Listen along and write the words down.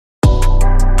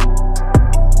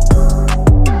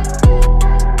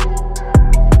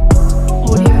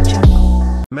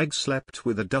Meg slept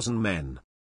with a dozen men.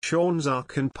 Shaun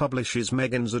Zaken publishes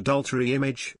Meghan's adultery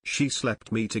image. She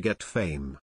slept me to get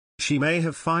fame. She may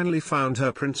have finally found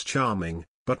her Prince Charming,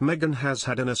 but Meghan has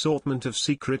had an assortment of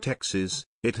secret exes,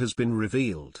 it has been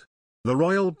revealed. The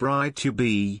royal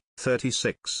bride-to-be,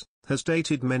 36, has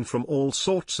dated men from all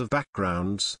sorts of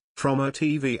backgrounds, from a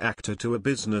TV actor to a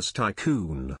business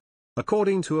tycoon.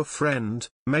 According to a friend,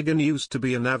 Meghan used to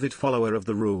be an avid follower of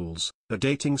The Rules, a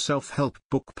dating self-help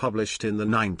book published in the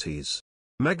 90s.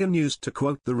 Meghan used to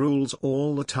quote The Rules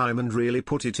all the time and really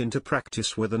put it into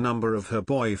practice with a number of her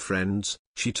boyfriends,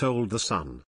 she told The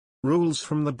Sun. Rules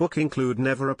from the book include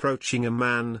never approaching a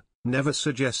man, never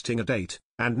suggesting a date,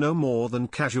 and no more than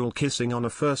casual kissing on a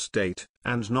first date,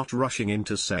 and not rushing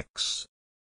into sex.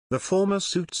 The former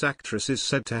Suits actress is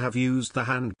said to have used the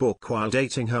handbook while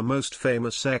dating her most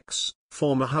famous ex,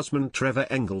 former husband Trevor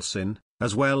Engelson,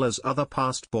 as well as other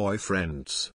past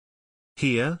boyfriends.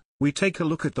 Here, we take a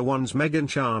look at the ones Meghan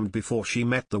charmed before she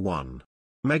met the one.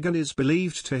 Meghan is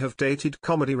believed to have dated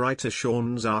comedy writer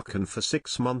Shaun Zaken for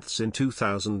 6 months in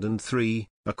 2003,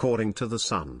 according to The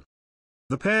Sun.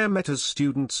 The pair met as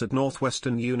students at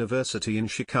Northwestern University in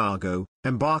Chicago,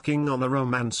 embarking on a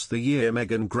romance the year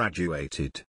Meghan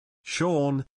graduated.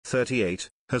 Shaun, 38,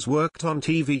 has worked on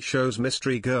TV shows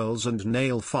Mystery Girls and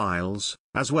Nail Files,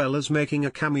 as well as making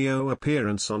a cameo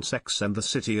appearance on Sex and the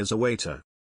City as a waiter.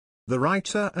 The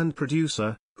writer and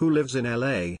producer, who lives in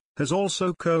LA, has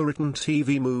also co-written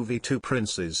TV movie Two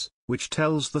Princes, which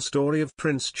tells the story of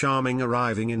Prince Charming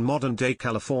arriving in modern-day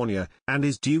California, and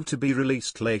is due to be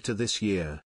released later this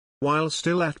year. While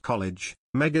still at college,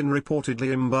 Meghan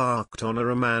reportedly embarked on a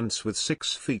romance with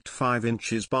 6 feet 5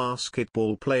 inches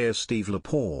basketball player Steve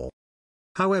Lepore.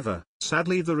 However,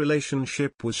 sadly the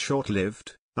relationship was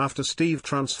short-lived, after Steve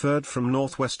transferred from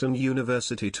Northwestern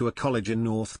University to a college in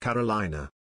North Carolina.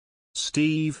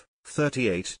 Steve,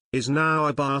 38, is now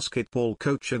a basketball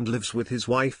coach and lives with his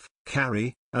wife,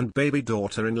 Carrie, and baby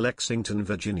daughter in Lexington,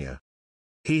 Virginia.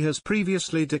 He has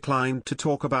previously declined to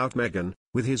talk about Meghan,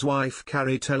 with his wife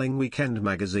Carrie telling Weekend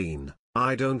magazine,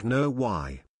 "I don't know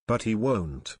why, but he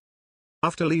won't."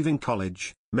 After leaving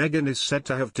college, Meghan is said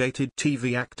to have dated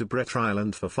TV actor Brett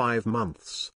Ryland for 5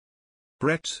 months.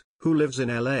 Brett, who lives in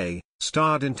LA,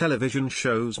 starred in television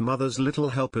shows Mother's Little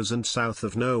Helpers and South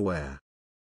of Nowhere.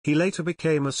 He later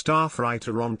became a staff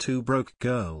writer on Two Broke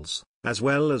Girls, as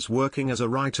well as working as a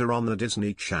writer on the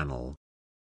Disney Channel.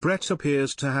 Brett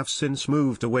appears to have since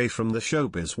moved away from the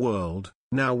showbiz world,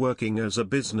 now working as a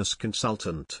business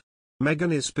consultant.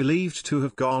 Meghan is believed to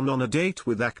have gone on a date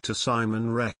with actor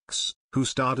Simon Rex, who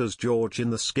starred as George in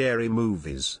the Scary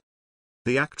Movies.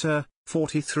 The actor,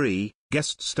 43,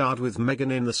 guest-starred with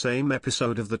Meghan in the same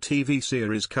episode of the TV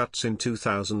series Cuts in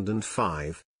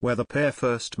 2005, where the pair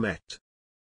first met.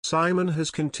 Simon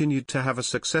has continued to have a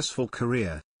successful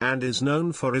career, and is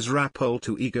known for his rap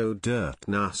Alter Ego Dirt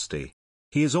Nasty.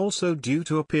 He is also due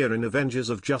to appear in Avengers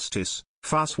of Justice,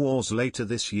 Fast Wars later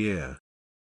this year.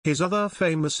 His other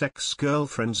famous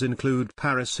ex-girlfriends include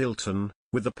Paris Hilton,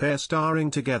 with the pair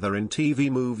starring together in TV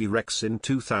movie Rex in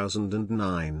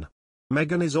 2009.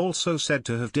 Meghan is also said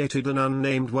to have dated an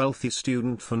unnamed wealthy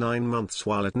student for 9 months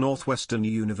while at Northwestern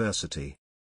University.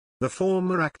 The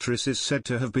former actress is said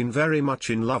to have been very much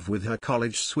in love with her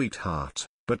college sweetheart,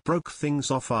 but broke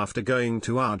things off after going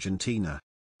to Argentina.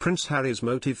 Prince Harry's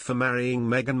motive for marrying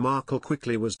Meghan Markle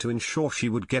quickly was to ensure she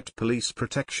would get police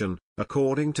protection,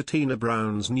 according to Tina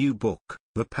Brown's new book,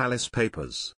 The Palace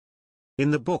Papers.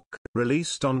 In the book,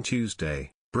 released on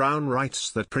Tuesday, Brown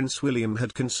writes that Prince William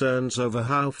had concerns over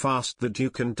how fast the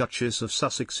Duke and Duchess of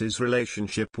Sussex's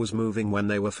relationship was moving when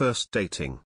they were first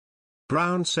dating.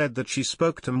 Brown said that she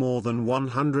spoke to more than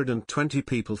 120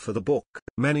 people for the book,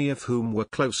 many of whom were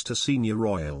close to senior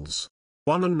royals.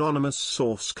 One anonymous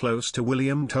source close to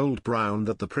William told Brown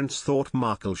that the prince thought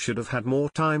Markle should have had more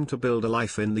time to build a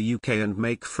life in the UK and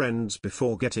make friends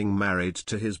before getting married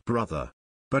to his brother.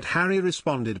 But Harry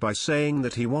responded by saying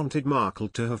that he wanted Markle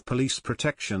to have police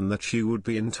protection that she would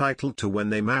be entitled to when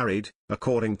they married,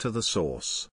 according to the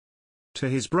source. To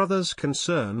his brother's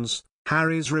concerns,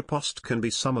 Harry's riposte can be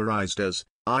summarized as,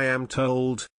 "I am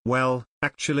told, well,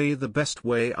 actually the best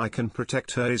way I can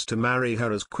protect her is to marry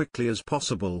her as quickly as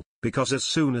possible, because as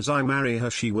soon as I marry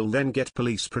her she will then get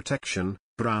police protection,"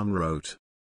 Brown wrote.